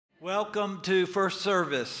Welcome to First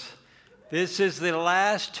Service. This is the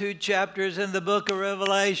last two chapters in the book of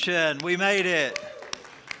Revelation. We made it.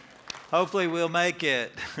 Hopefully we'll make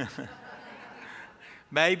it.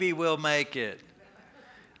 Maybe we'll make it.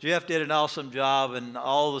 Jeff did an awesome job, and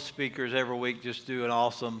all the speakers every week just do an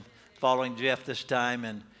awesome following Jeff this time,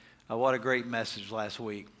 and what a great message last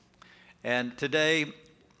week. And today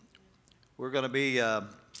we're going to be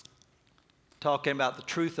talking about the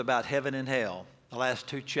truth about heaven and hell, the last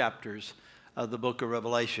two chapters of the book of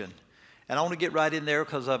Revelation. And I want to get right in there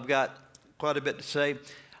because I've got quite a bit to say.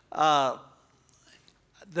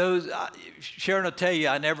 Sharon will tell you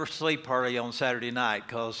I never sleep hardly on Saturday night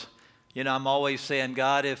because, I'm always saying,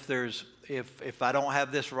 God, if I don't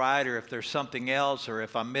have this right, or if there's something else, or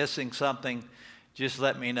if I'm missing something, just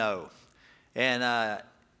let me know. And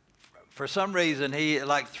for some reason,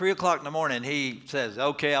 like 3 o'clock in the morning, he says,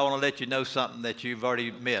 okay, I want to let you know something that you've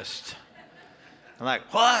already missed. I'm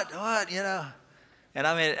like, what? And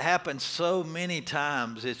I mean, it happens so many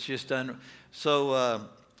times. It's just so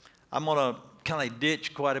I'm going to kind of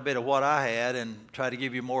ditch quite a bit of what I had and try to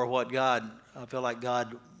give you more of what I feel like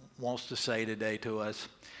God wants to say today to us.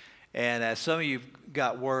 And as some of you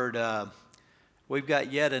got word, we've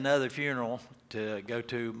got yet another funeral to go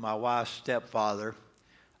to. My wife's stepfather,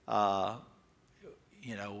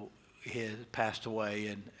 he had passed away,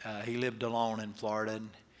 and he lived alone in Florida. And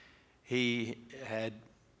he had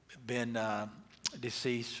been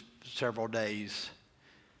deceased several days.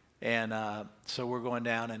 And so we're going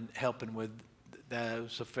down and helping with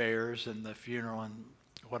those affairs and the funeral and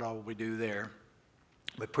what all we do there.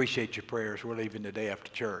 We appreciate your prayers. We're leaving today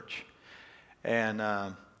after church. And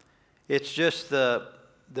it's just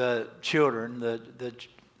the children, the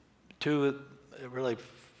two, really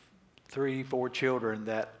 3, 4 children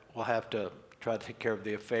that will have to try to take care of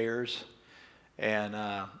the affairs. And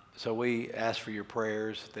so we ask for your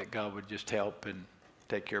prayers that God would just help and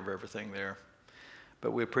take care of everything there.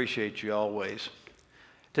 But we appreciate you always.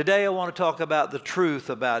 Today I want to talk about the truth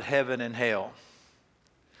about heaven and hell.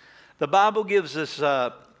 The Bible gives us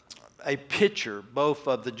a picture both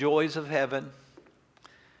of the joys of heaven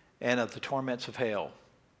and of the torments of hell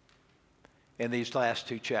in these last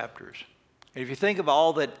two chapters. And if you think of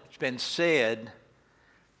all that's been said,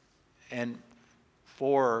 and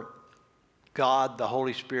for God, the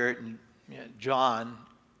Holy Spirit, and John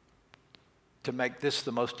to make this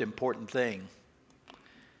the most important thing,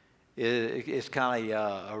 it's kind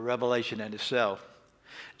of a revelation in itself.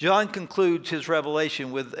 John concludes his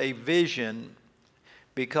revelation with a vision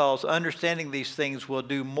because understanding these things will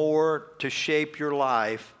do more to shape your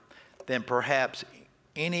life than perhaps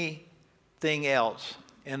anything else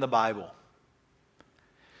in the Bible.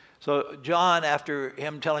 So John, after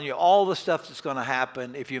him telling you all the stuff that's going to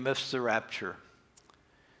happen if you miss the rapture,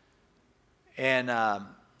 and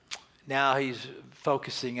now he's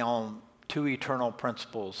focusing on two eternal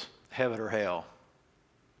principles, heaven or hell.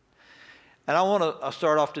 And I want to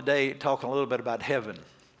start off today talking a little bit about heaven.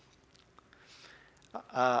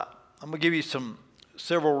 I'm going to give you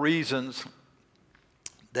several reasons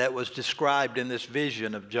that was described in this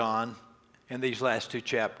vision of John in these last two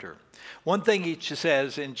chapters. One thing he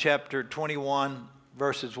says in chapter 21,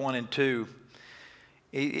 verses 1 and 2,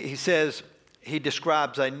 he says, he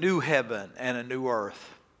describes a new heaven and a new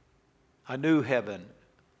earth. A new heaven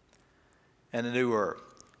and a new earth.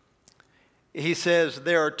 He says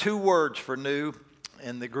there are two words for new.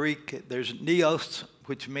 In the Greek, there's neos,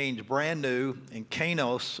 which means brand new, and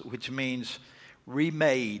kainos, which means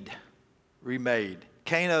remade. Remade.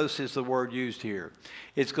 Kainos is the word used here.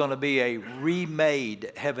 It's going to be a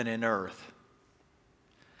remade heaven and earth.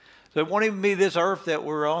 So it won't even be this earth that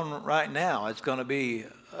we're on right now. It's going to be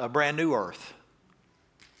a brand new earth.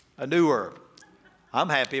 A new earth. I'm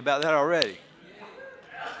happy about that already.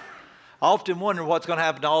 I often wonder what's going to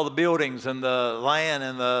happen to all the buildings and the land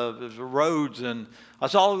and the roads, and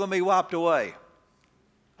it's all going to be wiped away.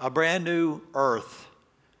 A brand new earth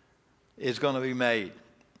is going to be made.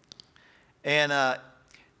 And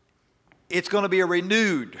it's going to be a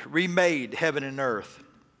renewed, remade heaven and earth.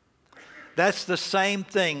 That's the same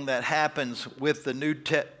thing that happens with the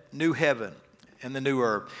new heaven and the new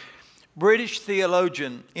earth. British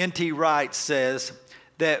theologian N.T. Wright says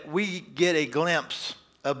that we get a glimpse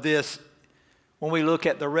of this when we look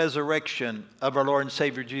at the resurrection of our Lord and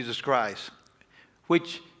Savior Jesus Christ,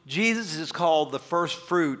 which Jesus is called the first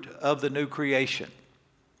fruit of the new creation.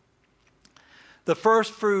 The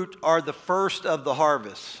first fruit are the first of the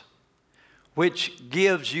harvest, which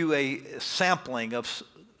gives you a sampling of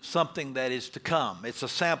something that is to come. It's a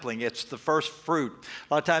sampling. It's the first fruit.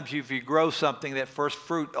 A lot of times if you grow something, that first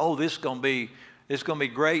fruit, oh, this is going to be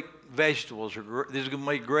great vegetables. There's going to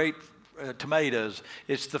be great tomatoes.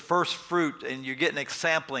 It's the first fruit, and you're getting a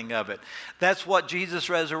sampling of it. That's what Jesus'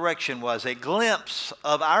 resurrection was, a glimpse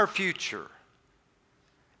of our future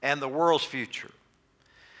and the world's future.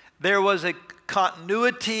 There was a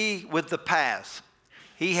continuity with the past.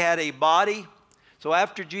 He had a body. So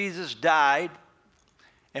after Jesus died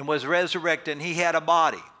and was resurrected, he had a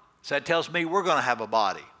body. So that tells me we're going to have a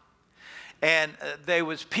body. And there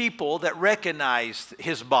was people that recognized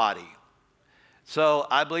his body. So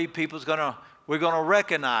I believe we're going to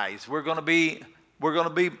recognize, we're going to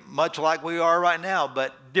be much like we are right now,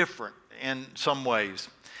 but different in some ways.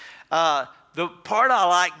 The part I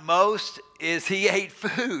like most is he ate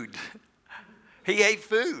food. He ate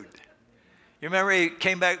food. You remember he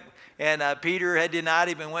came back and Peter had denied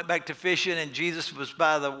him and went back to fishing, and Jesus was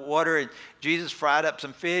by the water, and Jesus fried up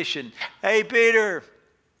some fish, and, hey, Peter,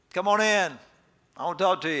 come on in. I want to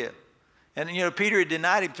talk to you. And, Peter had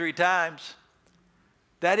denied him 3 times.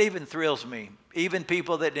 That even thrills me. Even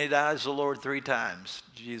people that denies the Lord 3 times,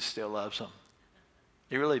 Jesus still loves them.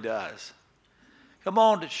 He really does. Come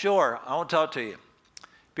on to shore. I want to talk to you.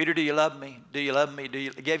 Peter, do you love me? Do you love me?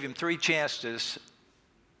 I gave him 3 chances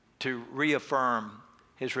to reaffirm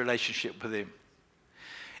his relationship with him.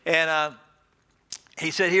 And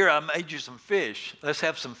he said, here, I made you some fish. Let's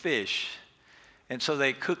have some fish. And so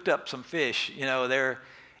they cooked up some fish, there.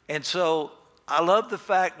 And so I love the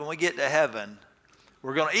fact when we get to heaven,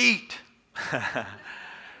 we're going to eat. There's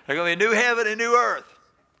going to be a new heaven and new earth.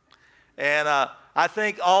 And I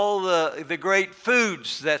think all the great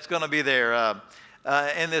foods that's going to be there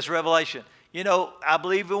in this revelation. I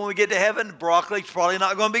believe when we get to heaven, broccoli's probably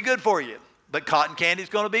not going to be good for you. But cotton candy's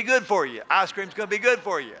going to be good for you. Ice cream's going to be good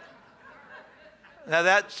for you. Now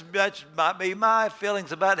that might be my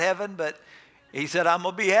feelings about heaven, but he said, I'm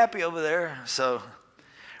going to be happy over there. So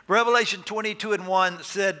Revelation 22:1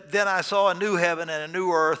 said, then I saw a new heaven and a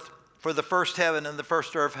new earth, for the first heaven and the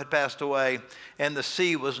first earth had passed away, and the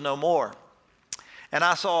sea was no more. And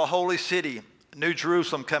I saw a holy city, New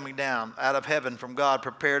Jerusalem, coming down out of heaven from God,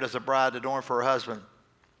 prepared as a bride adorned for her husband.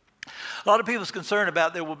 A lot of people's concerned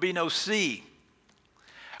about there will be no sea.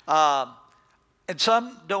 And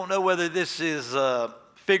some don't know whether this is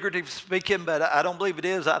figurative speaking, but I don't believe it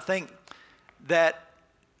is. I think that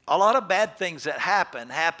a lot of bad things that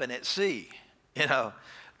happen at sea.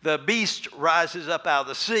 The beast rises up out of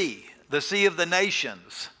the sea of the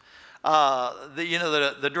nations.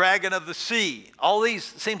 The dragon of the sea. All these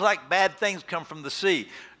seems like bad things come from the sea.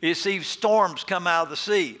 You see storms come out of the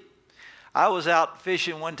sea. I was out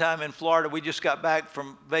fishing one time in Florida. We just got back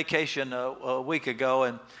from vacation a week ago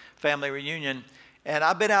and family reunion. And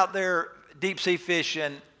I've been out there deep sea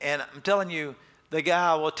fishing, and I'm telling you, the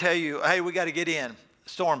guy will tell you, hey, we got to get in.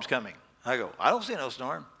 Storm's coming. I go, I don't see no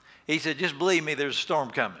storm. He said, just believe me, there's a storm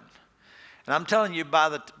coming. And I'm telling you,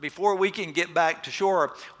 before we can get back to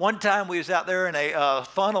shore, one time we was out there and a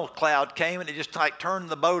funnel cloud came, and it just turned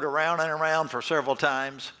the boat around and around for several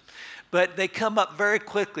times. But they come up very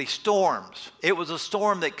quickly, storms. It was a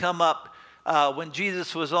storm that come up when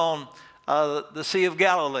Jesus was on the Sea of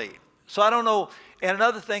Galilee. So I don't know. And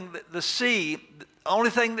another thing, the sea, the only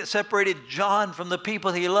thing that separated John from the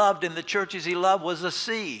people he loved and the churches he loved was the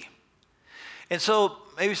sea. And so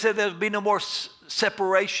maybe said there would be no more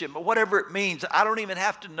separation, but whatever it means, I don't even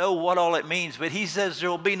have to know what all it means, but he says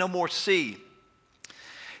there will be no more sea.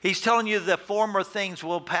 He's telling you the former things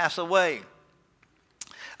will pass away.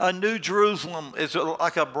 A New Jerusalem is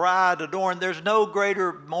like a bride adorned. There's no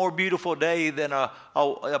greater, more beautiful day than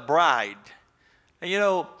a bride. And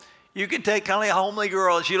you can take kind of a homely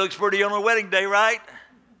girl and she looks pretty on her wedding day, right?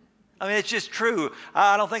 I mean, it's just true.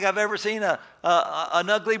 I don't think I've ever seen an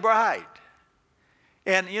ugly bride.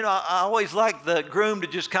 And, I always like the groom to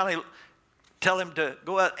just kind of tell him to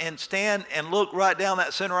go out and stand and look right down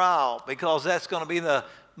that center aisle, because that's going to be the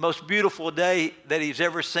most beautiful day that he's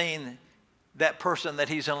ever seen that person that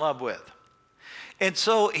he's in love with. And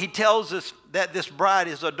so he tells us that this bride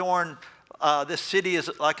is adorned, this city is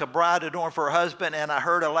like a bride adorned for her husband. And I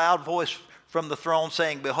heard a loud voice from the throne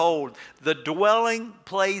saying, behold, the dwelling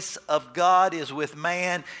place of God is with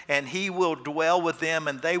man, and he will dwell with them,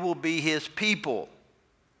 and they will be his people.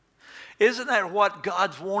 Isn't that what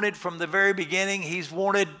God's wanted from the very beginning? He's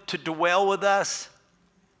wanted to dwell with us.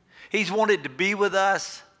 He's wanted to be with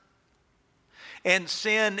us. And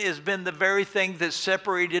sin has been the very thing that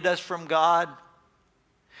separated us from God.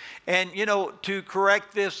 And, to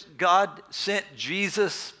correct this, God sent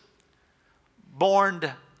Jesus,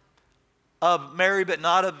 born of Mary but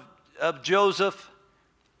not of Joseph.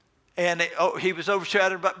 And he was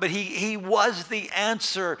overshadowed, but he was the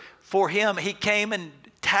answer for him. He came and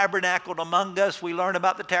tabernacled among us. We learn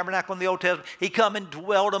about the tabernacle in the Old Testament. He come and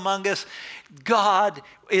dwelled among us. God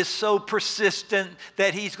is so persistent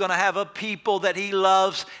that he's going to have a people that he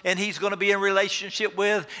loves and he's going to be in relationship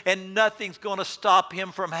with, and nothing's going to stop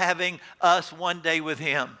him from having us one day with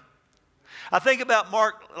him. I think about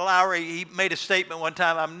Mark Lowry. He made a statement one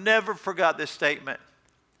time. I've never forgot this statement.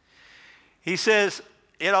 He says,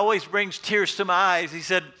 it always brings tears to my eyes. He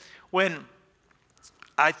said, when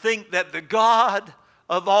I think that the God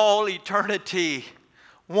of all eternity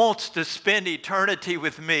wants to spend eternity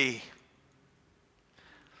with me.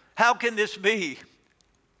 How can this be?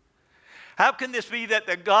 How can this be that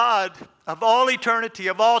the God of all eternity,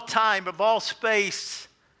 of all time, of all space,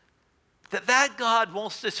 that God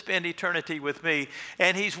wants to spend eternity with me,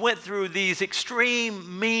 and he's went through these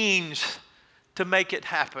extreme means to make it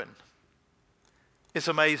happen? It's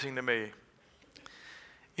amazing to me.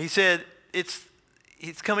 He said,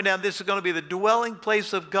 He's coming down. This is going to be the dwelling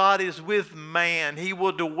place of God is with man. He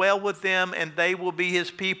will dwell with them, and they will be his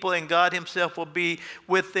people, and God himself will be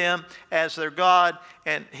with them as their God,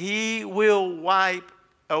 and he will wipe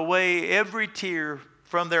away every tear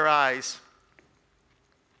from their eyes.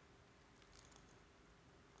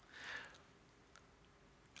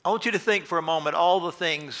 I want you to think for a moment all the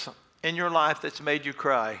things in your life that's made you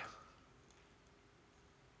cry.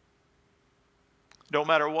 Don't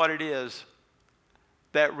matter what it is,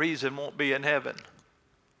 that reason won't be in heaven.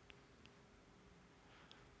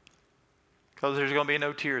 Because there's going to be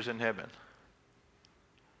no tears in heaven.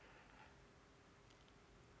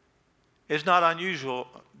 It's not unusual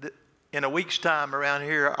that in a week's time around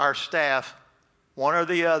here, our staff, one or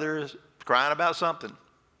the other, is crying about something.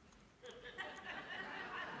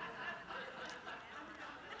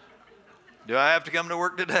 Do I have to come to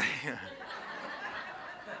work today?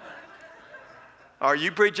 Are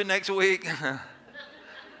you preaching next week?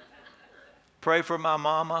 Pray for my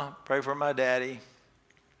mama. Pray for my daddy.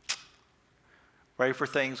 Pray for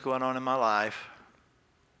things going on in my life.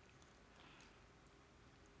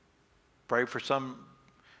 Pray for some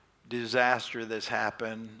disaster that's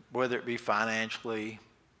happened, whether it be financially,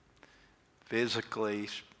 physically,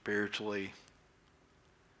 spiritually.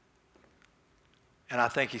 And I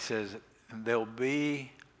think he says, there'll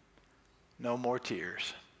be no more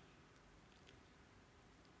tears.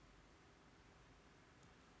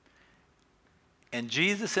 And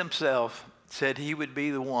Jesus himself said he would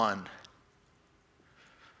be the one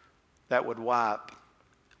that would wipe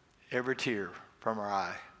every tear from our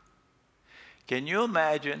eye. Can you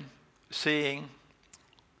imagine seeing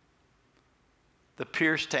the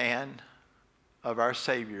pierced hand of our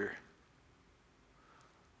Savior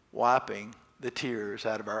wiping the tears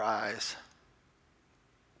out of our eyes?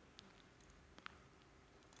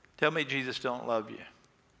 Tell me Jesus don't love you.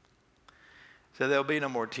 So there'll be no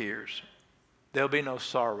more tears. There'll be no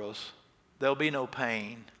sorrows. There'll be no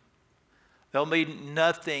pain. There'll be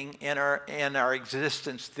nothing in our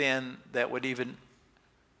existence then that would even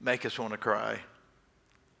make us want to cry.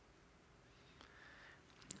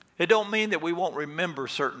 It don't mean that we won't remember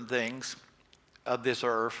certain things of this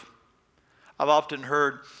earth. I've often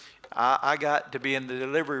heard, I got to be in the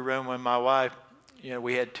delivery room when my wife,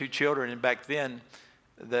 we had 2 children, and back then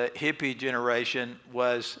the hippie generation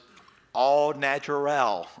was all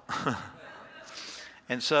natural.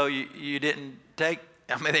 And so you didn't take,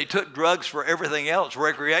 they took drugs for everything else,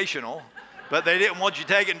 recreational, but they didn't want you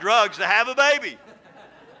taking drugs to have a baby.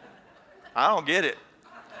 I don't get it.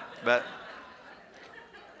 But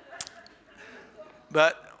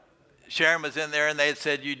Sharon was in there, and they had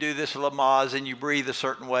said, you do this Lamaze, and you breathe a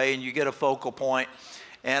certain way, and you get a focal point.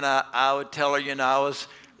 And I would tell her, I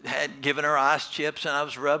had given her ice chips, and I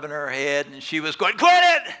was rubbing her head, and she was going, quit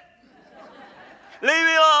it! Leave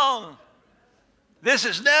me alone! This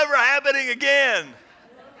is never happening again.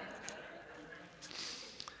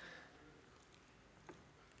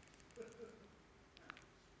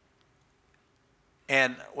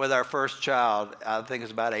 And with our first child, I think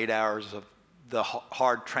it's about 8 hours of the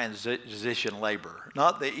hard transition labor.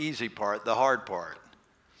 Not the easy part, the hard part.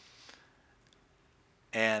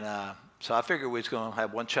 And so I figured we was going to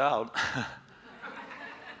have one child.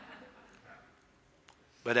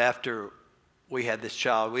 But after we had this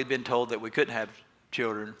child, we'd been told that we couldn't have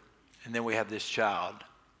children, and then we have this child,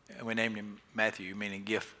 and we named him Matthew, meaning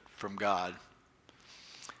gift from God.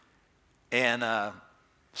 And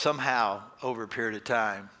somehow, over a period of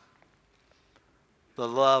time, the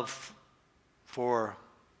love for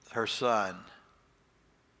her son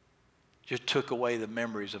just took away the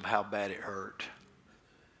memories of how bad it hurt.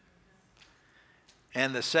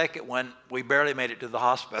 And the second one, we barely made it to the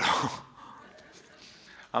hospital.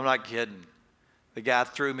 I'm not kidding. The guy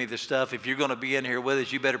threw me the stuff. If you're going to be in here with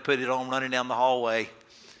us, you better put it on running down the hallway.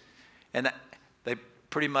 And they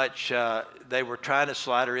pretty much, they were trying to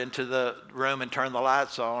slide her into the room and turn the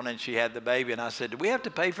lights on, and she had the baby. And I said, do we have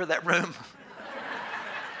to pay for that room?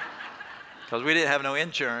 Because we didn't have no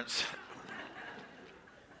insurance.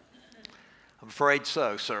 I'm afraid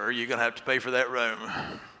so, sir. You're going to have to pay for that room.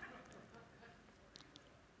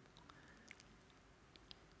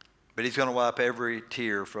 But he's going to wipe every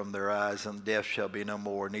tear from their eyes, and death shall be no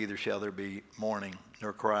more, neither shall there be mourning,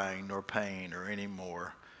 nor crying, nor pain, or any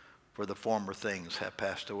more, for the former things have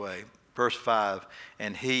passed away. Verse 5,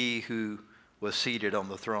 and he who was seated on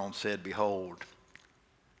the throne said, behold,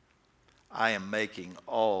 I am making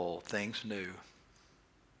all things new.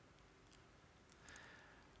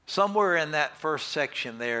 Somewhere in that first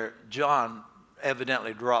section there, John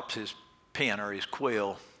evidently drops his pen or his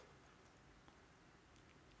quill,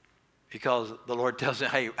 because the Lord tells him,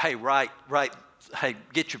 hey, write, hey,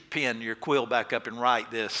 get your pen, your quill back up and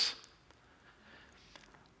write this.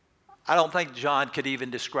 I don't think John could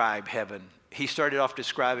even describe heaven. He started off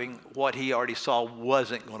describing what he already saw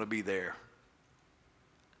wasn't going to be there.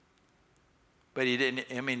 But he didn't,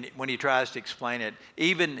 I mean, when he tries to explain it,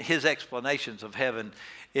 even his explanations of heaven,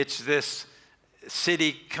 it's this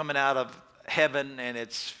city coming out of heaven, and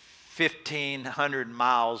it's 1,500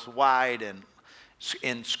 miles wide and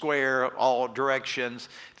in square all directions,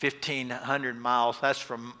 1,500 miles. That's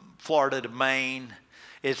from Florida to Maine.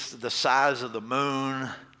 It's the size of the moon,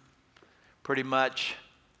 pretty much.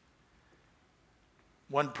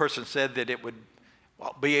 One person said that it would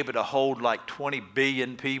be able to hold like 20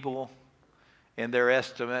 billion people in their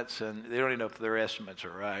estimates, and they don't even know if their estimates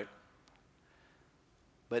are right.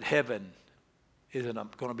 But heaven is going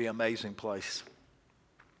to be an amazing place.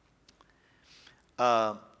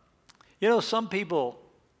 You know, some people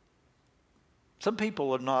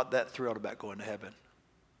are not that thrilled about going to heaven.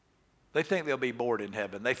 They think they'll be bored in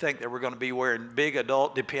heaven. They think that we're going to be wearing big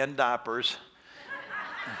adult Depend diapers.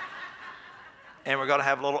 And we're going to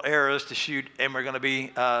have little arrows to shoot, and we're going to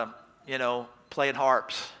be, playing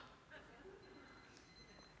harps.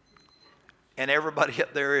 And everybody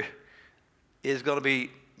up there is going to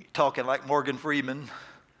be talking like Morgan Freeman,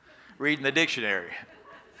 reading the dictionary.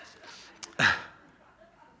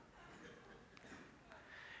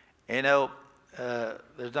 You know,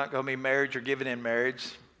 there's not going to be marriage or giving in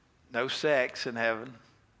marriage. No sex in heaven,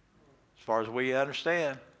 as far as we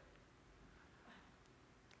understand.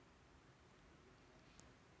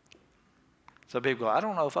 Some people go, I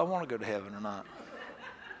don't know if I want to go to heaven or not.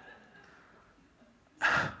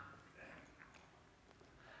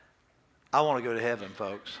 I want to go to heaven,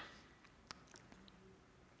 folks.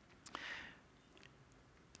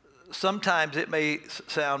 Sometimes it may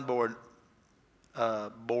sound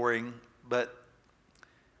boring, but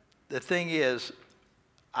the thing is,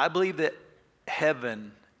 I believe that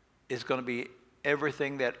heaven is going to be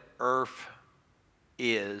everything that earth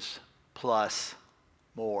is plus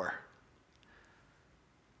more.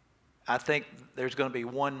 I think there's going to be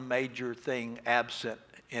one major thing absent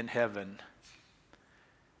in heaven,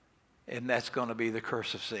 and that's going to be the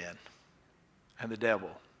curse of sin and the devil.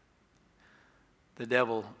 The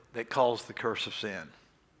devil that caused the curse of sin.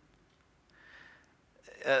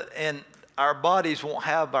 And our bodies won't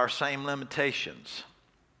have our same limitations.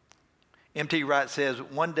 M.T. Wright says,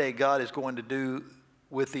 one day God is going to do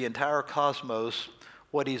with the entire cosmos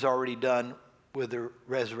what he's already done with the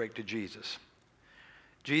resurrected Jesus.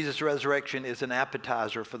 Jesus' resurrection is an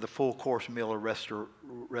appetizer for the full course meal of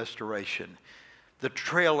restoration, the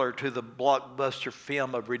trailer to the blockbuster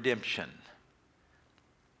film of redemption.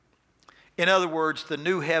 In other words, the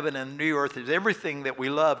new heaven and new earth is everything that we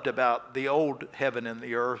loved about the old heaven and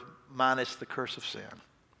the earth, minus the curse of sin.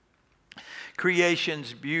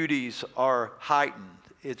 Creation's beauties are heightened,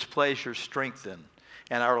 its pleasures strengthened,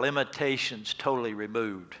 and our limitations totally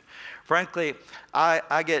removed. Frankly,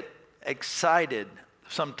 I get excited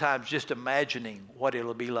sometimes just imagining what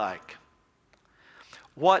it'll be like.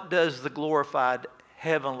 What does the glorified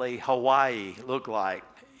heavenly Hawaii look like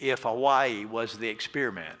if Hawaii was the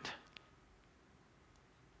experiment?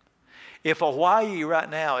 If Hawaii right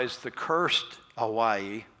now is the cursed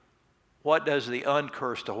Hawaii, what does the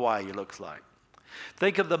uncursed Hawaii look like?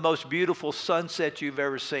 Think of the most beautiful sunset you've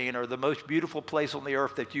ever seen, or the most beautiful place on the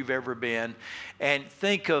earth that you've ever been, and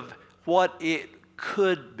think of what it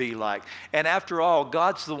could be like. And after all,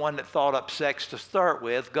 God's the one that thought up sex to start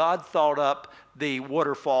with. God thought up the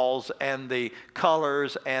waterfalls and the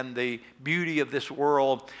colors and the beauty of this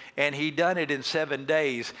world, and he done it in 7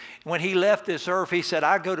 days. When he left this earth, he said,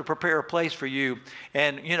 I go to prepare a place for you.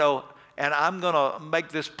 And, you know, and I'm going to make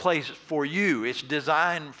this place for you. It's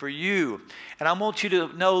designed for you. And I want you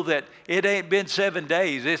to know that it ain't been 7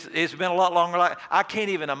 days. It's been a lot longer. I can't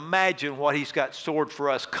even imagine what he's got stored for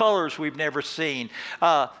us. Colors we've never seen.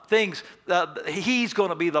 Things, he's going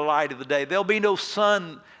to be the light of the day. There'll be no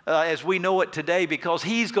sun as we know it today because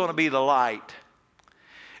he's going to be the light.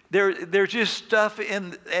 There's just stuff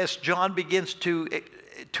in, as John begins to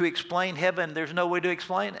explain heaven, there's no way to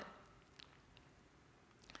explain it.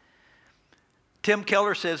 Tim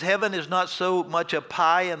Keller says, heaven is not so much a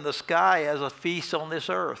pie in the sky as a feast on this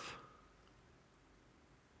earth.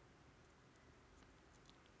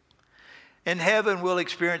 In heaven, we'll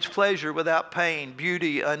experience pleasure without pain,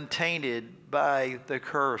 beauty untainted by the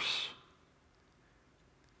curse.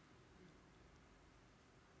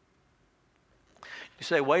 You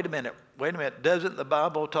say, wait a minute. Doesn't the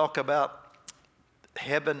Bible talk about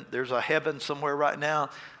heaven? There's a heaven somewhere right now,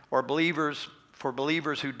 or believers, for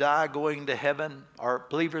believers who die going to heaven, are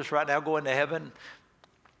believers right now going to heaven?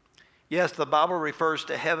 Yes, the Bible refers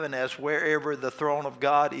to heaven as wherever the throne of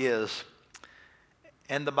God is.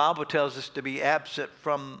 And the Bible tells us to be absent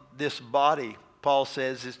from this body, Paul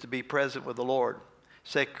says, is to be present with the Lord.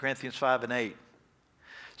 2 Corinthians 5 and 8.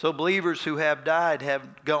 So believers who have died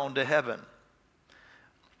have gone to heaven.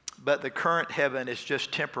 But the current heaven is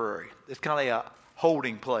just temporary. It's kind of like a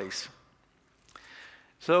holding place.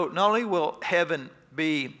 So not only will heaven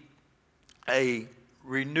be a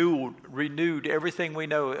renewed, everything we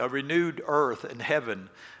know, a renewed earth and heaven,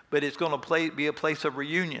 but it's going to be a place of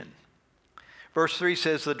reunion. Verse 3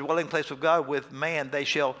 says, the dwelling place of God with man, they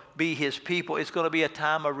shall be his people. It's going to be a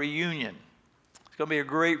time of reunion. It's going to be a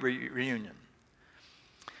great reunion.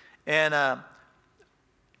 And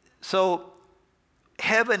so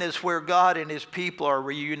heaven is where God and his people are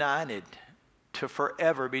reunited to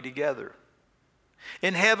forever be together.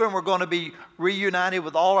 In heaven, we're going to be reunited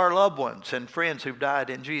with all our loved ones and friends who've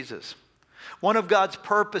died in Jesus. One of God's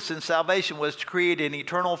purpose in salvation was to create an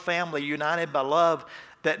eternal family united by love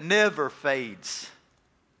that never fades,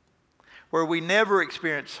 where we never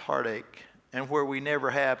experience heartache, and where we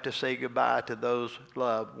never have to say goodbye to those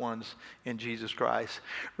loved ones in Jesus Christ.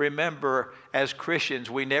 Remember, as Christians,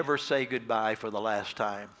 we never say goodbye for the last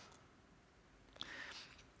time.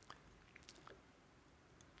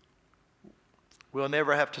 We'll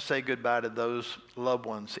never have to say goodbye to those loved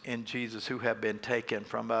ones in Jesus who have been taken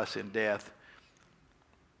from us in death.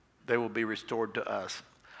 They will be restored to us.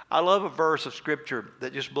 I love a verse of Scripture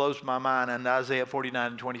that just blows my mind. In Isaiah 49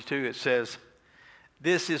 and 22, it says,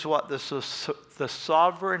 this is what the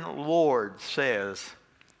sovereign Lord says.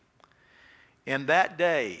 In that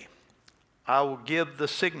day, I will give the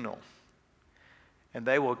signal, and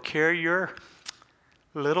they will carry your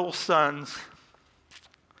little sons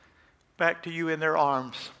back to you in their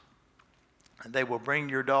arms, and they will bring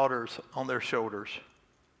your daughters on their shoulders.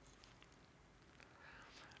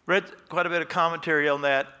 Read quite a bit of commentary on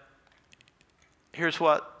that. Here's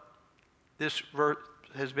what this verse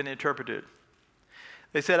has been interpreted.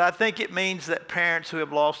 They said, I think it means that parents who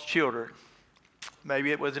have lost children,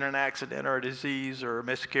 maybe it was in an accident or a disease or a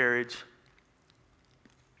miscarriage,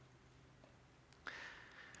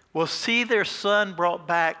 will see their son brought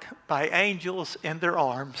back by angels in their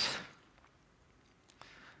arms.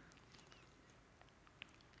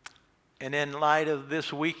 And in light of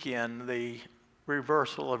this weekend, the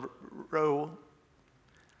reversal of Roe,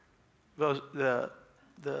 the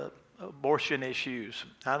abortion issues.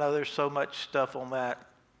 I know there's so much stuff on that.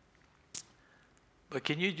 But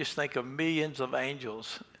can you just think of millions of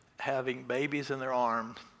angels having babies in their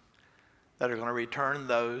arms that are going to return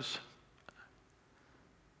those?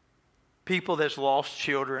 People that's lost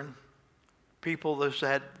children, people that's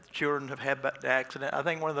had children have had an accident. I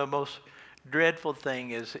think one of the most dreadful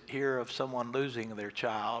things is hear of someone losing their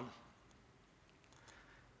child.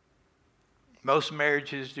 Most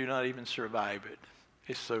marriages do not even survive it.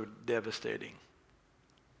 It's so devastating.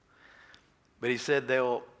 But he said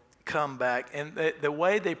they'll come back. And the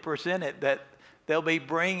way they present it, that they'll be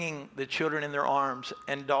bringing the children in their arms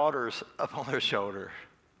and daughters up on their shoulder.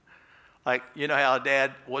 Like, you know how a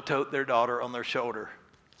dad will tote their daughter on their shoulder.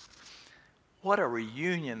 What a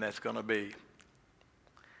reunion that's going to be.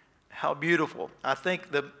 How beautiful. I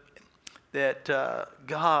think that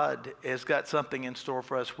God has got something in store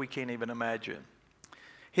for us we can't even imagine.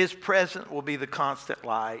 His presence will be the constant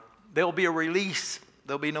light. There will be a release.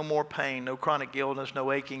 There'll be no more pain, no chronic illness,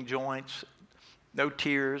 no aching joints, no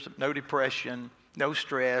tears, no depression, no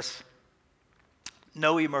stress,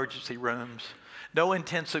 no emergency rooms, no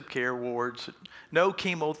intensive care wards, no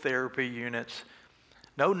chemotherapy units,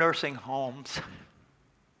 no nursing homes,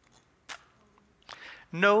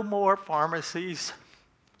 no more pharmacies,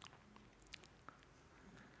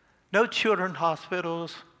 No children's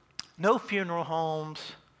hospitals, no funeral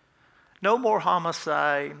homes, no more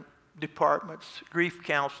homicide departments, grief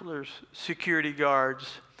counselors, security guards,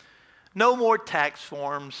 no more tax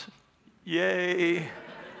forms. Yay.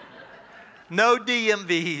 No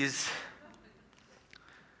DMVs.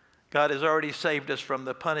 God has already saved us from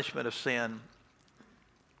the punishment of sin,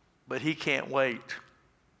 but he can't wait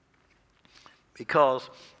because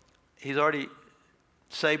he's already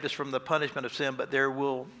saved us from the punishment of sin, but there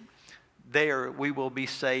we will be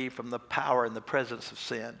saved from the power and the presence of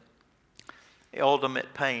sin, the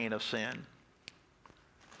ultimate pain of sin.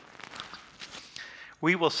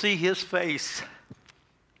 We will see his face,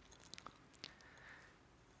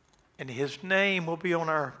 and his name will be on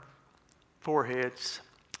our foreheads.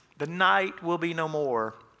 The night will be no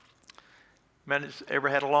more. Man, has ever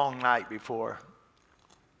had a long night before?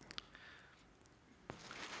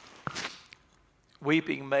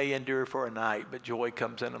 Weeping may endure for a night, but joy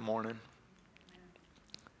comes in the morning.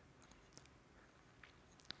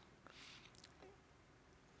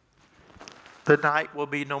 The night will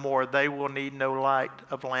be no more. They will need no light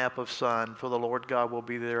of lamp of sun, for the Lord God will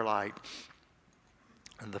be their light,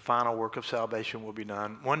 and the final work of salvation will be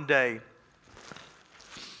done. One day,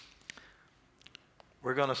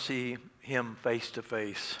 we're going to see him face to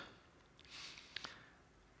face.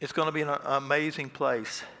 It's going to be an amazing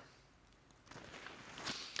place.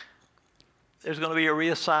 There's going to be a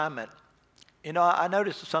reassignment. You know, I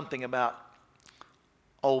noticed something about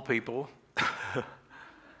old people,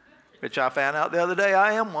 which I found out the other day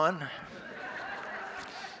I am one.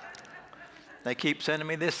 They keep sending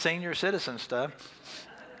me this senior citizen stuff.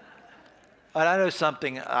 But I know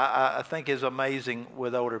something I think is amazing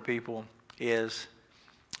with older people is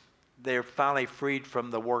they're finally freed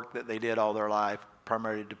from the work that they did all their life,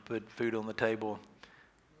 primarily to put food on the table.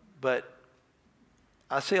 But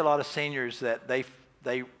I see a lot of seniors that they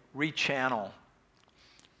rechannel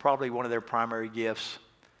probably one of their primary gifts.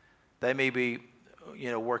 They may be,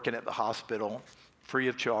 working at the hospital free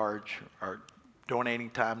of charge, or donating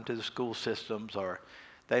time to the school systems, or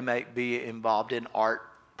they may be involved in art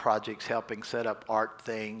projects, helping set up art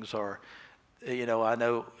things, or I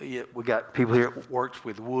know we got people here that works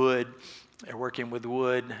with wood. They're working with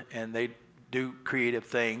wood, and they do creative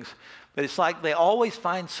things. But it's like they always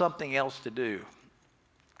find something else to do.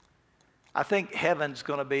 I think heaven's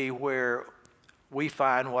going to be where we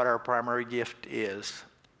find what our primary gift is.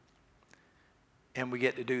 And we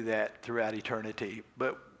get to do that throughout eternity.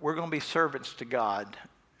 But we're going to be servants to God.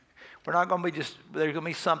 We're not going to be there's going to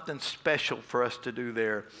be something special for us to do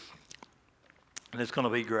there. And it's going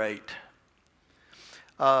to be great.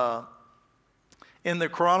 In the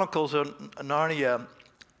Chronicles of Narnia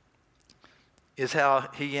is how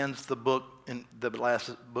he ends the book, in the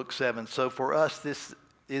last book 7. So for us, this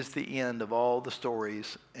is the end of all the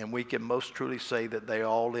stories, and we can most truly say that they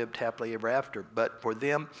all lived happily ever after. But for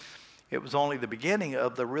them, it was only the beginning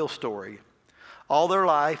of the real story. All their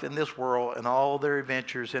life in this world and all their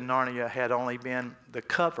adventures in Narnia had only been the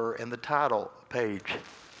cover and the title page.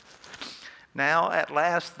 Now, at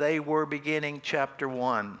last, they were beginning chapter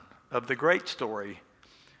 1 of the great story,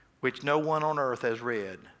 which no one on earth has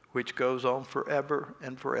read, which goes on forever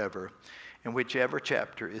and forever, and whichever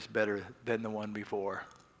chapter is better than the one before.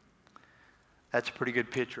 That's a pretty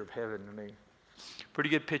good picture of heaven to me. Pretty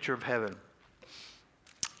good picture of heaven.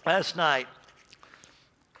 Last night,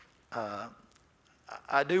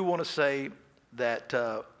 I do want to say that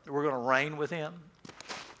we're going to reign with him.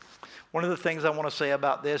 One of the things I want to say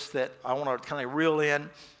about this that I want to kind of reel in,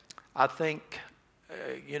 I think,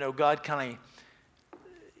 God kind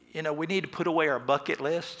of, we need to put away our bucket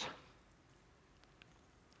list.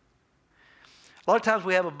 A lot of times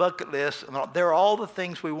we have a bucket list, and there are all the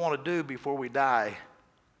things we want to do before we die.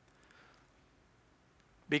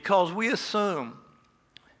 Because we assume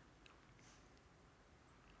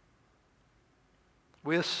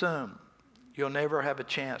you'll never have a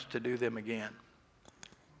chance to do them again.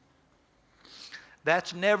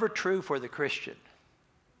 That's never true for the Christian.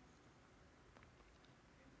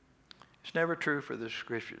 It's never true for the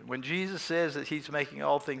Christian. When Jesus says that he's making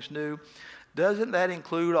all things new, doesn't that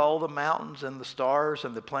include all the mountains and the stars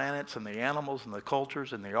and the planets and the animals and the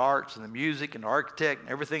cultures and the arts and the music and the architect and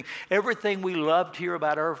everything? Everything we loved here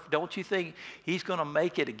about earth, don't you think he's going to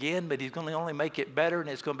make it again, but he's going to only make it better, and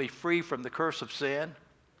it's going to be free from the curse of sin?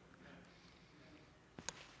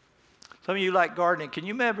 Some of you like gardening. Can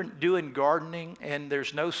you remember doing gardening and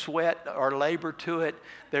there's no sweat or labor to it?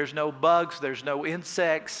 There's no bugs, there's no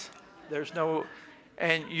insects,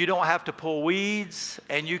 and you don't have to pull weeds,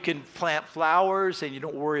 and you can plant flowers, and you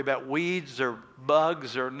don't worry about weeds or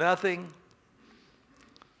bugs or nothing.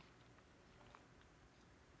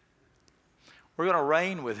 We're going to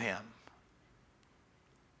reign with him.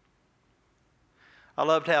 I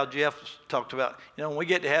loved how Jeff talked about, when we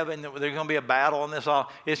get to heaven, there's going to be a battle and this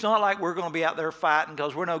all. It's not like we're going to be out there fighting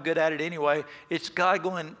because we're no good at it anyway. It's God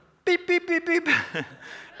going beep, beep, beep, beep,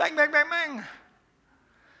 bang, bang, bang,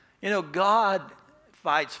 bang. God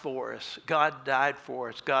fights for us. God died for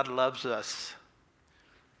us. God loves us.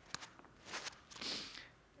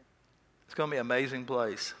 It's going to be an amazing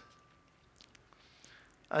place.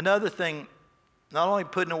 Another thing, not only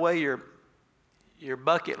putting away your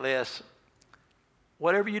bucket list,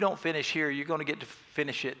 whatever you don't finish here, you're going to get to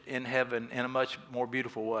finish it in heaven in a much more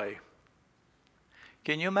beautiful way.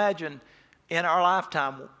 Can you imagine in our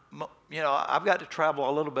lifetime, I've got to travel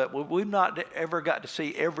a little bit. We've not ever got to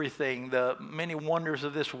see everything, the many wonders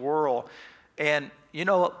of this world. And,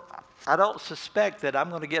 I don't suspect that I'm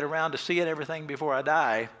going to get around to seeing everything before I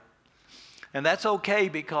die. And that's okay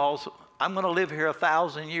because I'm going to live here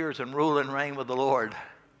 1,000 years and rule and reign with the Lord.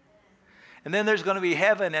 And then there's going to be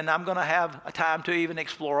heaven, and I'm going to have a time to even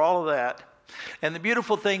explore all of that. And the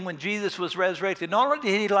beautiful thing, when Jesus was resurrected, not only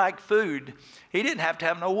did he like food, he didn't have to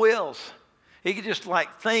have no wills. He could just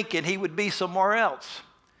think, and he would be somewhere else.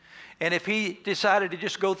 And if he decided to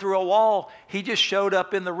just go through a wall, he just showed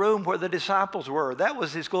up in the room where the disciples were. That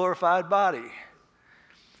was his glorified body.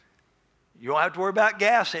 You don't have to worry about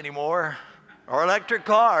gas anymore or electric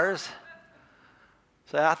cars.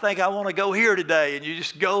 Say, I think I want to go here today, and you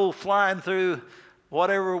just go flying through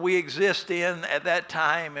whatever we exist in at that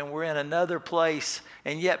time, and we're in another place,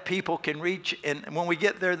 and yet people can reach, and when we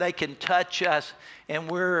get there, they can touch us,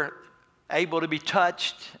 and we're able to be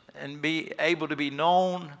touched and be able to be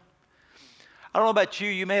known. I don't know about you,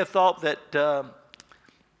 you may have thought that the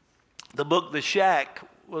book The Shack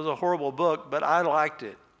was a horrible book, but I liked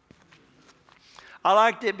it. I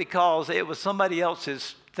liked it because it was somebody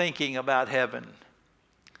else's thinking about heaven.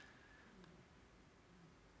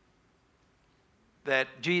 That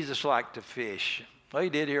Jesus liked to fish. Well, he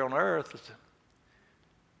did here on earth.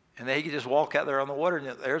 And then he could just walk out there on the water, and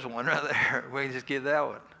there's one right there. We can just get that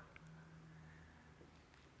one.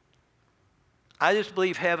 I just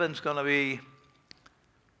believe heaven's going to be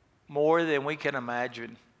more than we can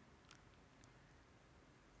imagine.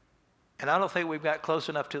 And I don't think we've got close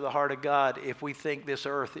enough to the heart of God if we think this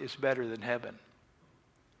earth is better than heaven.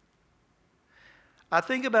 I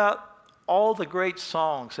think about all the great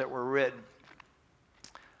songs that were written.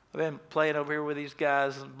 I've been playing over here with these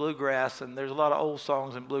guys in bluegrass, and there's a lot of old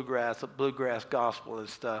songs in bluegrass gospel and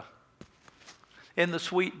stuff. In the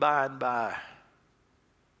sweet by and by,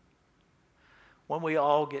 when we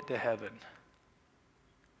all get to heaven,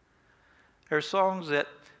 there's songs that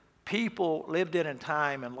people lived in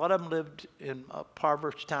time, and a lot of them lived in a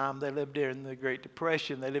impoverished time. They lived during the Great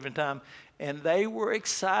Depression. They lived in time, and they were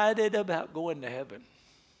excited about going to heaven.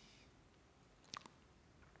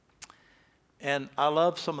 And I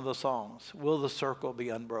love some of the songs. Will the circle be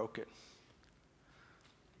unbroken?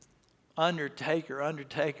 Undertaker,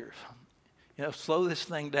 Undertaker. Slow this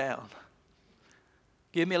thing down.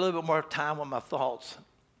 Give me a little bit more time with my thoughts.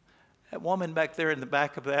 That woman back there in the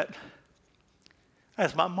back of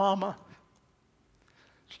that's my mama.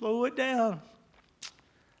 Slow it down.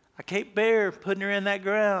 I can't bear putting her in that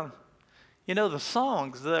ground. The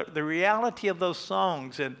songs, the reality of those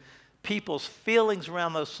songs and people's feelings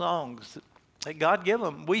around those songs that God gave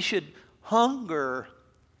them. We should hunger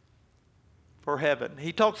for heaven.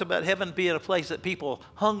 He talks about heaven being a place that people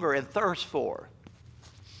hunger and thirst for.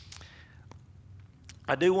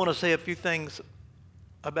 I do want to say a few things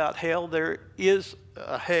about hell. There is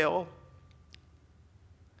a hell.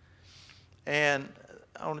 And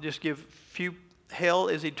I want to just give a few. Hell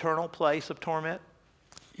is eternal place of torment.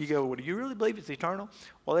 You go, well, do you really believe it's eternal?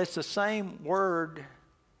 Well, it's the same word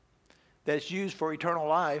that's used for eternal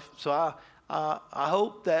life. So I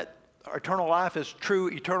hope that eternal life is true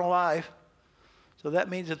eternal life. So that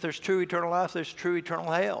means if there's true eternal life, there's true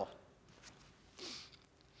eternal hell.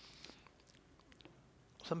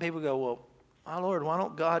 Some people go, well, my Lord, why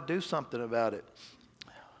don't God do something about it?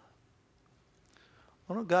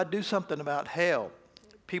 Why don't God do something about hell?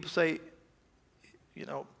 People say,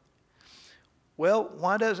 well,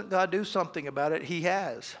 why doesn't God do something about it? He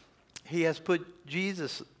has. He has put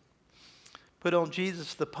on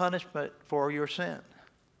Jesus the punishment for your sin.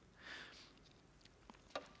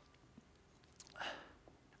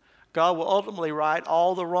 God will ultimately right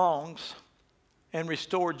all the wrongs and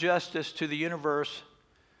restore justice to the universe.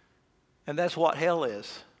 And that's what hell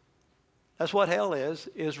is. That's what hell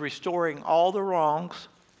is restoring all the wrongs.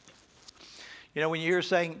 When you hear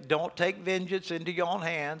saying, don't take vengeance into your own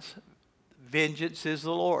hands, vengeance is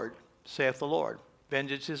the Lord, saith the Lord.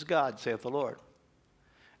 Vengeance is God, saith the Lord.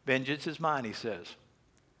 Vengeance is mine, he says.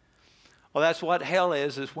 Well, that's what hell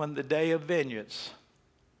is when the day of vengeance.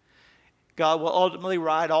 God will ultimately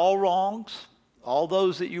right all wrongs, all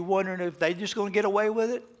those that you're wondering if they're just going to get away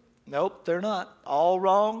with it. Nope, they're not. All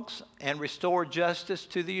wrongs, and restore justice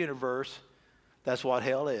to the universe. That's what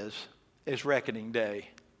hell is. It's reckoning day.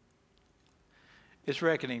 It's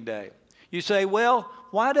reckoning day. You say, well,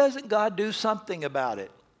 why doesn't God do something about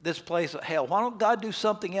it? This place of hell. Why don't God do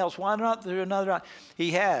something else? Why not there another? He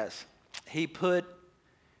has. He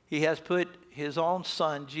has put his own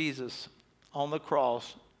son, Jesus, on the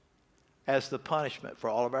cross as the punishment for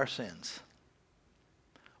all of our sins.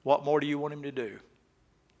 What more do you want him to do?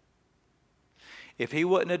 If he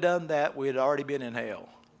wouldn't have done that, we had already been in hell.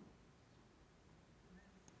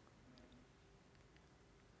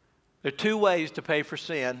 There are two ways to pay for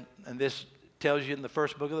sin, and this tells you in the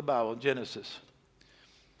first book of the Bible, Genesis.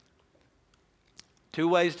 Two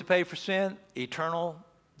ways to pay for sin. The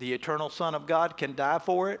eternal Son of God can die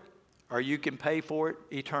for it, or you can pay for it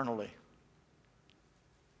eternally.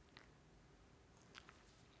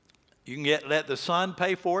 You can let the Son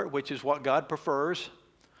pay for it, which is what God prefers,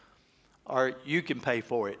 or you can pay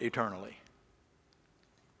for it eternally.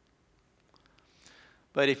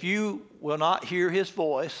 But if you will not hear his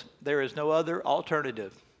voice, there is no other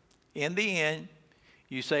alternative. In the end,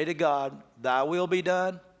 you say to God, thy will be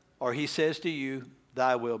done, or he says to you,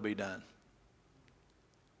 thy will be done.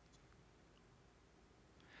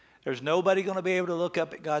 There's nobody going to be able to look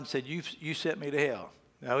up at God and say, you sent me to hell.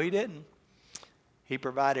 No, he didn't. He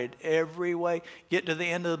provided every way. Get to the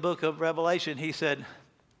end of the book of Revelation, he said,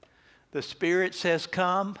 the Spirit says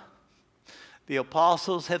come. The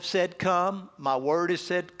apostles have said come. My word has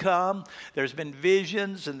said come. There's been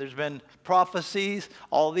visions and there's been prophecies.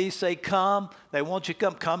 All these say come. They want you to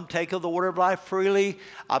come. Come take of the water of life freely.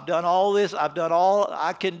 I've done all this. I've done all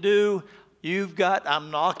I can do. I'm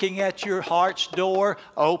knocking at your heart's door.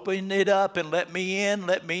 Open it up and let me in,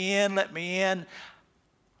 let me in, let me in.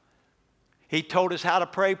 He told us how to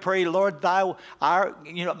pray. Pray, Lord, God,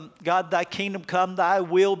 thy kingdom come, thy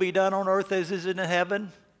will be done on earth as is in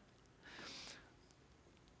heaven.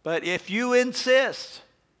 But if you insist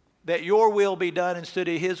that your will be done instead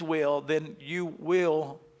of his will, then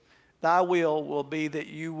thy will be that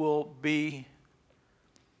you will be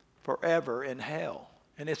forever in hell.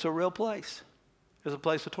 And it's a real place. It's a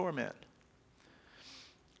place of torment.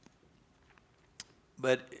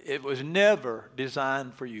 But it was never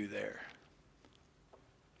designed for you there.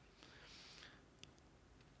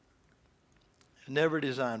 Never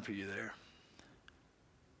designed for you there.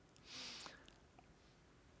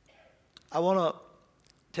 I want to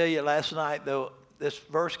tell you last night, though, this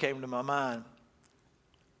verse came to my mind.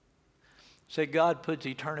 It said, God puts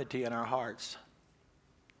eternity in our hearts.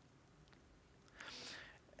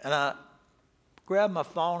 And I grabbed my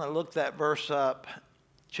phone and looked that verse up,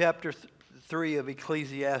 chapter 3 of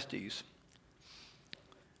Ecclesiastes.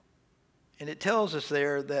 And it tells us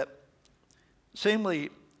there that,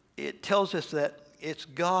 it tells us that it's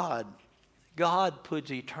God. God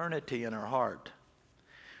puts eternity in our heart.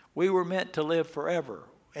 We were meant to live forever.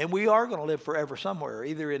 And we are going to live forever somewhere,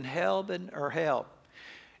 either in heaven or hell.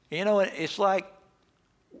 You know, it's like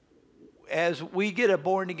as we get a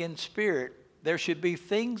born-again spirit, there should be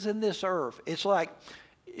things in this earth. It's like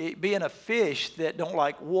being a fish that don't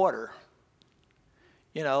like water.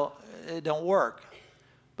 You know, it don't work.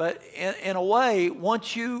 But in a way,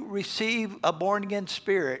 once you receive a born-again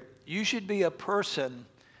spirit, you should be a person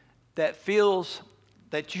that feels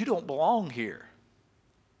that you don't belong here.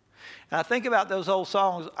 And I think about those old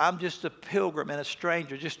songs, I'm just a pilgrim and a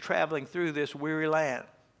stranger just traveling through this weary land.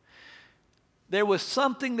 There was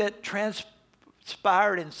something that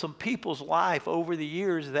transpired in some people's life over the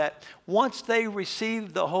years that once they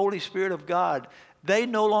received the Holy Spirit of God, they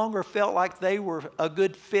no longer felt like they were a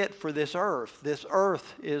good fit for this earth. This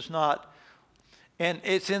earth is not. And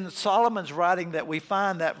it's in Solomon's writing that we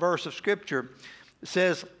find that verse of Scripture. It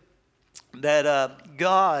says that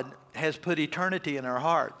God has put eternity in our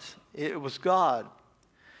hearts. It was God.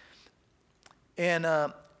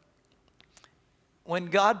 And when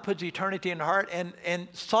God puts eternity in the heart, and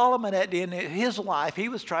Solomon at the end of his life, he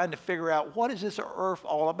was trying to figure out what is this earth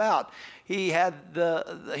all about. He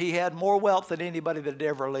had more wealth than anybody that had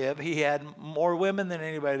ever lived. He had more women than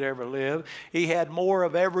anybody that ever lived. He had more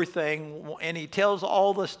of everything, and he tells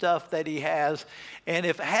all the stuff that he has. And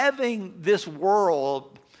if having this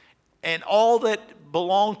world and all that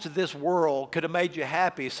belongs to this world could have made you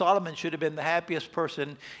happy, Solomon should have been the happiest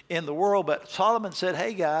person in the world. But Solomon said,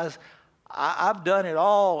 hey guys, I've done it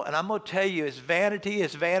all, and I'm going to tell you, it's vanity,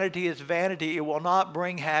 it's vanity, it's vanity. It will not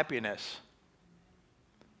bring happiness.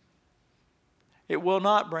 It will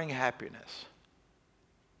not bring happiness.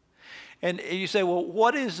 And you say, well,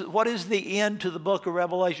 what is the end to the book of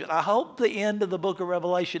Revelation? I hope the end of the book of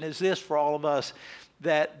Revelation is this for all of us,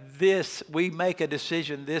 that we make a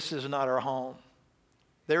decision, this is not our home.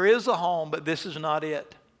 There is a home, but this is not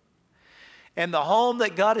it. And the home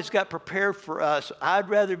that God has got prepared for us, I'd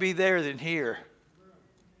rather be there than here.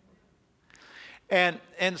 And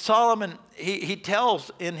Solomon, he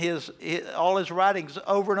tells in all his writings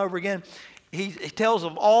over and over again, he tells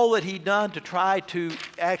of all that he'd done to try to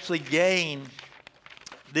actually gain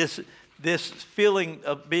this feeling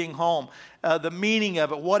of being home, the meaning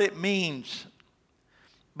of it, what it means.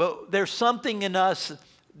 But there's something in us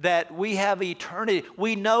that we have eternity.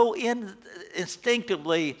 We know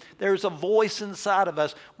instinctively there's a voice inside of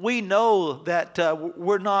us. We know that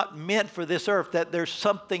we're not meant for this earth, that there's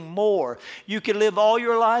something more. You can live all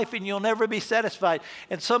your life and you'll never be satisfied.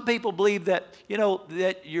 And some people believe that,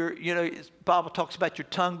 the Bible talks about your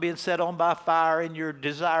tongue being set on by fire and your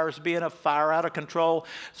desires being a fire out of control.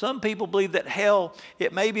 Some people believe that hell,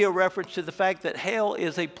 it may be a reference to the fact that hell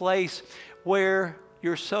is a place where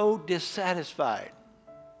you're so dissatisfied.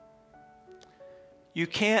 You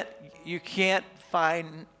can't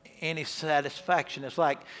find any satisfaction. It's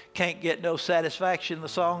like Can't Get No Satisfaction, the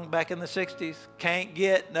song back in the 60s. Can't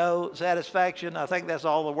get no satisfaction. I think that's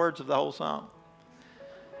all the words of the whole song.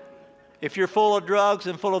 If you're full of drugs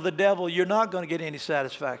and full of the devil, you're not going to get any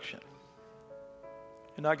satisfaction.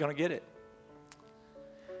 You're not going to get it.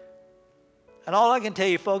 And all I can tell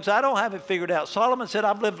you, folks, I don't have it figured out. Solomon said,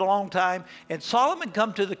 I've lived a long time. And Solomon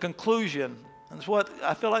come to the conclusion, and it's what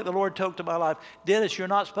I feel like the Lord told to my life. Dennis, you're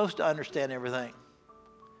not supposed to understand everything.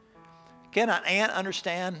 Can an ant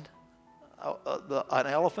understand an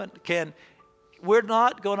elephant? We're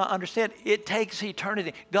not going to understand. It takes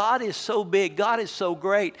eternity. God is so big. God is so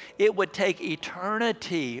great. It would take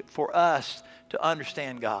eternity for us to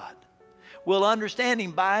understand God. We'll understand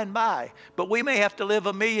Him by and by. But we may have to live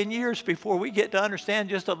 1,000,000 years before we get to understand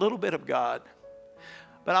just a little bit of God.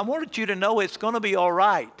 But I wanted you to know it's going to be all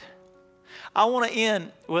right. I want to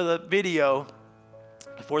end with a video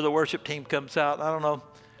before the worship team comes out. I don't know.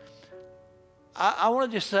 I want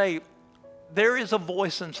to just say, there is a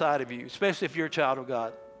voice inside of you, especially if you're a child of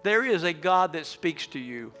God. There is a God that speaks to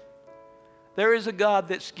you. There is a God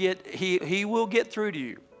He will get through to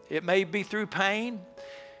you. It may be through pain.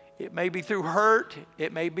 It may be through hurt.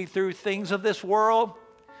 It may be through things of this world.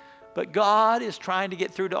 But God is trying to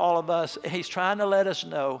get through to all of us. And He's trying to let us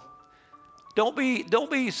know. Don't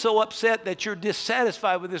be so upset that you're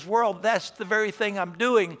dissatisfied with this world. That's the very thing I'm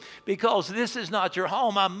doing, because this is not your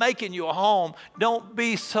home. I'm making you a home. Don't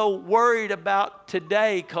be so worried about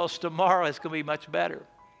today, because tomorrow is going to be much better.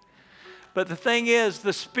 But the thing is,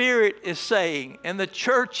 the Spirit is saying, and the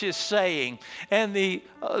church is saying, and the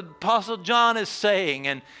Apostle John is saying,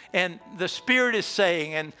 and the Spirit is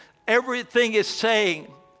saying, and everything is saying,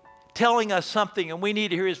 telling us something, and we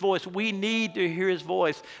need to hear His voice. We need to hear His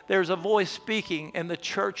voice. There's a voice speaking, and the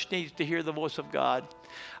church needs to hear the voice of God.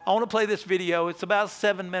 I want to play this video. It's about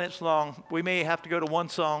 7 minutes long. We may have to go to one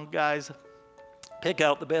song, guys. Pick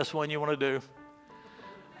out the best one you want to do.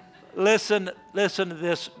 Listen to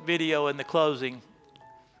this video in the closing.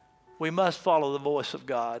 We must follow the voice of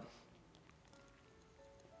God.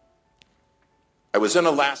 I was in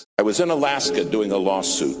Alaska doing a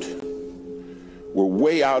lawsuit. We're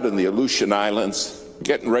way out in the Aleutian Islands,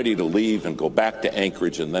 getting ready to leave and go back to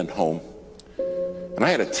Anchorage and then home. And I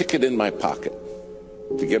had a ticket in my pocket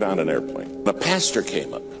to get on an airplane. A pastor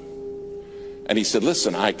came up and he said,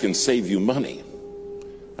 listen, I can save you money.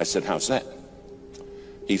 I said, how's that?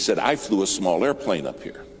 He said, I flew a small airplane up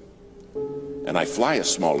here. And I fly a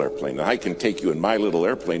small airplane. And I can take you in my little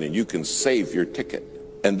airplane and you can save your ticket.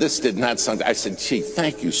 And this did not sound, I said, gee,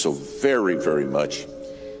 thank you so very, very much.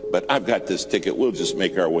 But I've got this ticket. We'll just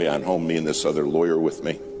make our way on home, me and this other lawyer with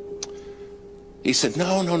me. He said,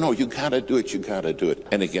 no, you got to do it. You got to do it.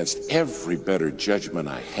 And against every better judgment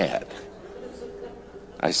I had,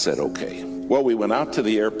 I said, okay. Well, we went out to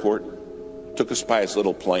the airport, took us by his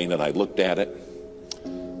little plane, and I looked at it.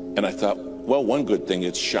 And I thought, well, one good thing,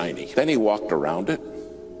 it's shiny. Then he walked around it.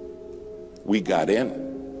 We got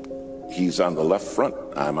in. He's on the left front.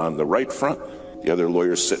 I'm on the right front. The other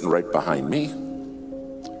lawyer's sitting right behind me.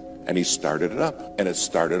 And he started it up. And it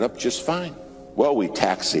started up just fine. Well, we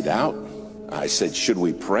taxied out. I said, should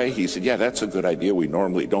we pray? He said, yeah, that's a good idea. We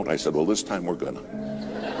normally don't. I said, well, this time we're gonna.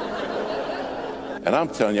 And I'm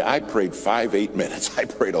telling you, I prayed 8 minutes. I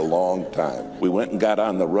prayed a long time. We went and got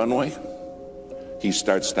on the runway. He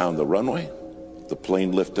starts down the runway. The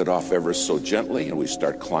plane lifted off ever so gently, and we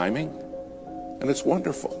start climbing. And it's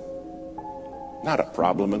wonderful. Not a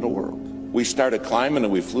problem in the world. We started climbing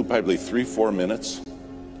and we flew probably 3-4 minutes,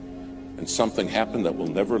 and something happened that will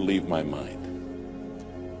never leave my mind.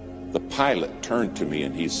 The pilot turned to me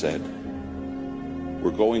and he said,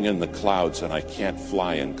 "We're going in the clouds and I can't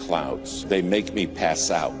fly in clouds. They make me pass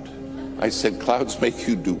out." I said, "Clouds make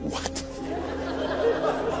you do what?"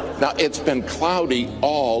 Now, it's been cloudy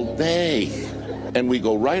all day, and we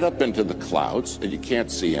go right up into the clouds and you can't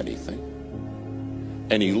see anything.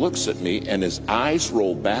 And he looks at me and his eyes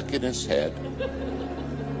roll back in his head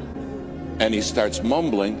and he starts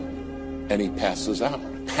mumbling and he passes out.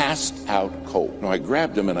 Passed out cold. Now, I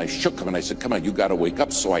grabbed him and I shook him and I said, "Come on, you got to wake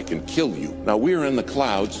up so I can kill you." Now, we were in the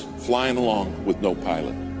clouds flying along with no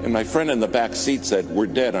pilot. And my friend in the back seat said, "We're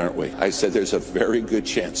dead, aren't we?" I said, "There's a very good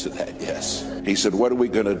chance of that, yes." He said, "What are we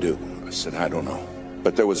going to do?" I said, "I don't know."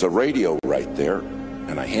 But there was a radio right there,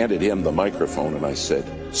 and I handed him the microphone and I said,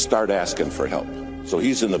 "Start asking for help." So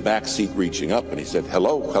he's in the back seat reaching up and he said,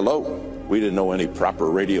 "Hello, hello." We didn't know any proper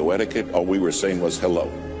radio etiquette. All we were saying was hello.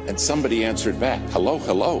 And somebody answered back, "Hello,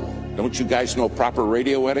 hello. Don't you guys know proper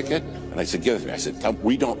radio etiquette?" And I said, "Give it to me." I said, "Tell them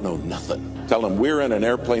we don't know nothing. Tell them we're in an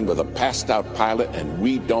airplane with a passed out pilot and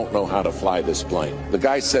we don't know how to fly this plane." The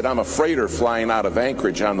guy said, "I'm a freighter flying out of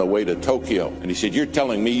Anchorage on the way to Tokyo." And he said, "You're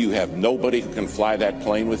telling me you have nobody who can fly that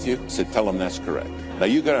plane with you?" I said, "Tell them that's correct." Now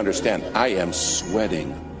you got to understand, I am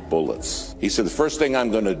sweating bullets. He said, "The first thing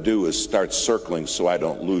I'm going to do is start circling so I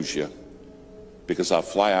don't lose you, because I'll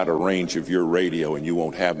fly out of range of your radio and you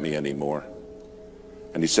won't have me anymore."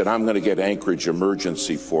 And he said, "I'm going to get Anchorage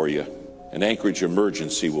Emergency for you. And Anchorage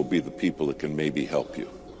Emergency will be the people that can maybe help you.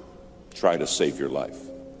 Try to save your life."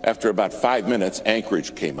 After about 5 minutes,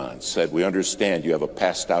 Anchorage came on, said, "We understand you have a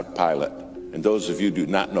passed out pilot, and those of you do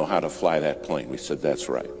not know how to fly that plane." We said, "That's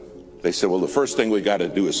right." They said, "Well, the first thing we got to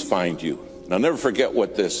do is find you." And I'll never forget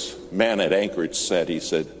what this man at Anchorage said. He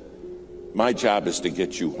said, "My job is to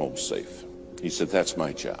get you home safe." He said, "That's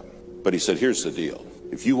my job." But he said, "Here's the deal.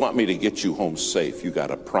 If you want me to get you home safe, you got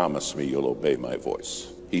to promise me you'll obey my voice."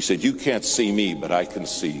 He said, "You can't see me, but I can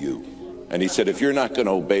see you." And he said, "If you're not going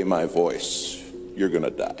to obey my voice, you're going to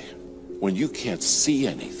die." When you can't see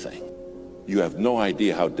anything, you have no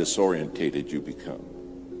idea how disorientated you become.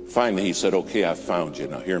 Finally, he said, "Okay, I found you.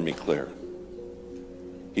 Now hear me clear."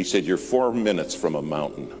 He said, "You're 4 minutes from a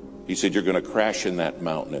mountain." He said, "You're going to crash in that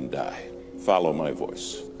mountain and die. Follow my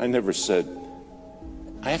voice." I never said,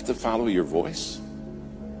 "I have to follow your voice?"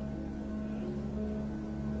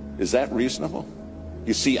 Is that reasonable?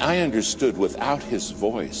 You see, I understood without his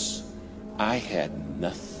voice, I had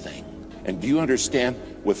nothing. And do you understand?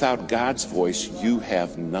 Without God's voice, you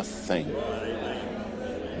have nothing.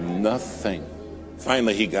 Nothing.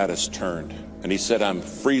 Finally, he got us turned. And he said, "I'm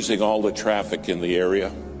freezing all the traffic in the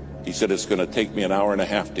area." He said, "It's going to take me an hour and a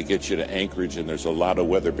half to get you to Anchorage, and there's a lot of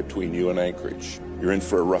weather between you and Anchorage. You're in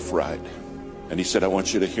for a rough ride." And he said, "I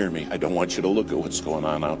want you to hear me. I don't want you to look at what's going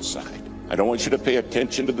on outside. I don't want you to pay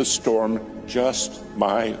attention to the storm, just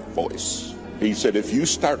my voice." He said, "If you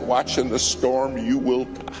start watching the storm, you will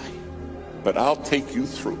die. But I'll take you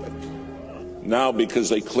through it." Now, because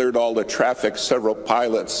they cleared all the traffic, several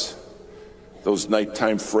pilots, those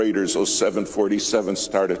nighttime freighters, those 747s,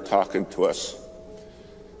 started talking to us.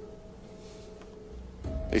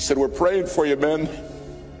 They said, "We're praying for you, men.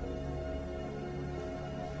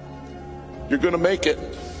 You're going to make it.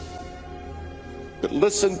 But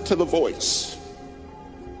listen to the voice.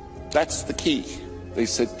 That's the key." They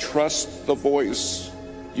said, "Trust the voice."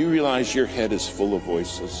 You realize your head is full of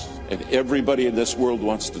voices, and everybody in this world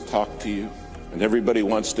wants to talk to you, and everybody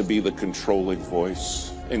wants to be the controlling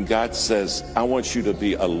voice. And God says, "I want you to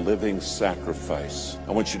be a living sacrifice.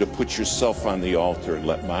 I want you to put yourself on the altar and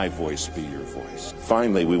let my voice be your voice."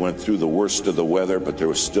 Finally, we went through the worst of the weather, but there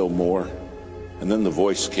was still more. And then the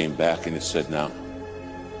voice came back and it said, "Now,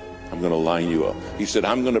 I'm going to line you up." He said,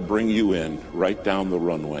 "I'm going to bring you in right down the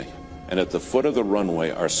runway. And at the foot of the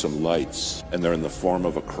runway are some lights, and they're in the form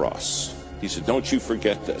of a cross." He said, "Don't you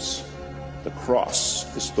forget this. The cross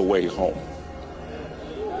is the way home."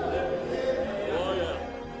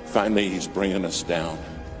 Finally, he's bringing us down.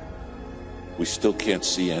 We still can't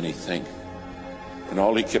see anything. And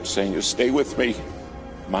all he kept saying is, "Stay with me.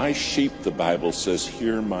 My sheep," the Bible says,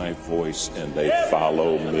 "hear my voice and they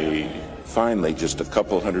follow me." Finally, just a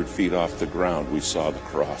couple hundred feet off the ground, we saw the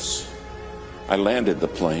cross. I landed the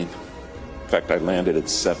plane. In fact, I landed it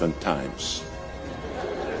 7 times.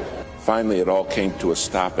 Finally, it all came to a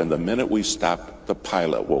stop, and the minute we stopped, the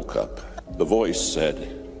pilot woke up. The voice said,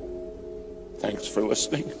 "Thanks for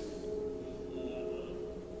listening.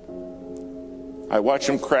 I watch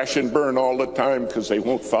them crash and burn all the time because they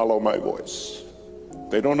won't follow my voice.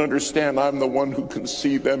 They don't understand I'm the one who can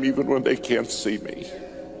see them even when they can't see me.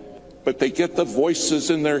 But they get the voices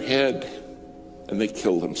in their head and they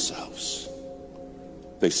kill themselves.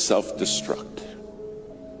 They self-destruct.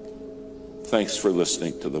 Thanks for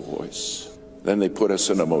listening to the voice. Then they put us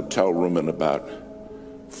in a motel room at about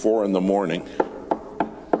 4 in the morning.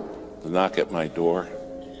 They knock at my door.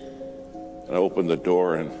 And I opened the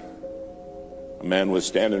door and a man was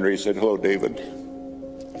standing there. He said, "Hello, David."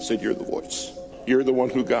 I said, "You're the voice. You're the one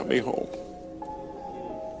who got me home."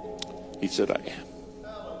 He said, "I am."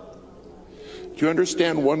 Do you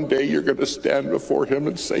understand one day you're going to stand before him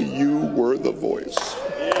and say, "You were the voice.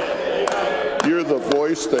 You're the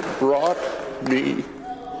voice that brought me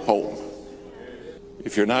home."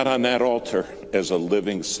 If you're not on that altar as a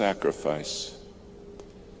living sacrifice,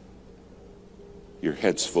 your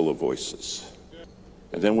head's full of voices.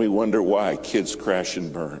 And then we wonder why kids crash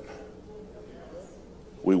and burn.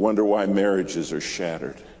 We wonder why marriages are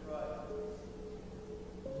shattered.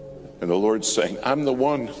 And the Lord's saying, I'm the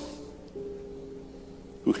one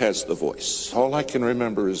who has the voice. All I can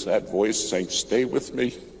remember is that voice saying, "Stay with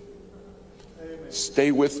me.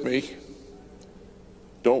 Stay with me.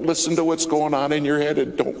 Don't listen to what's going on in your head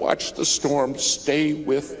and don't watch the storm. Stay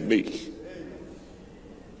with me.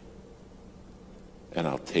 And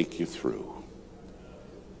I'll take you through."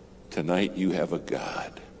 Tonight you have a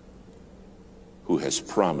God who has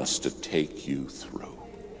promised to take you through.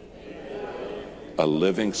 A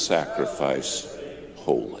living sacrifice,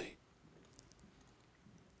 holy.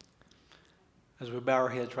 As we bow our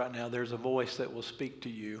heads right now, there's a voice that will speak to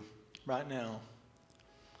you right now.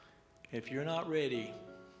 If you're not ready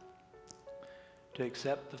to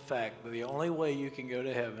accept the fact that the only way you can go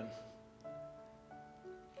to heaven,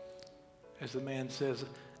 as the man says,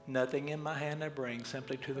 "Nothing in my hand I bring,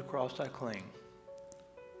 simply to the cross I cling."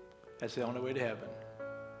 That's the only way to heaven,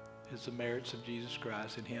 is the merits of Jesus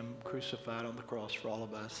Christ and him crucified on the cross for all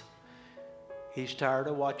of us. He's tired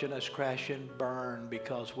of watching us crash and burn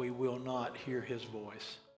because we will not hear his voice.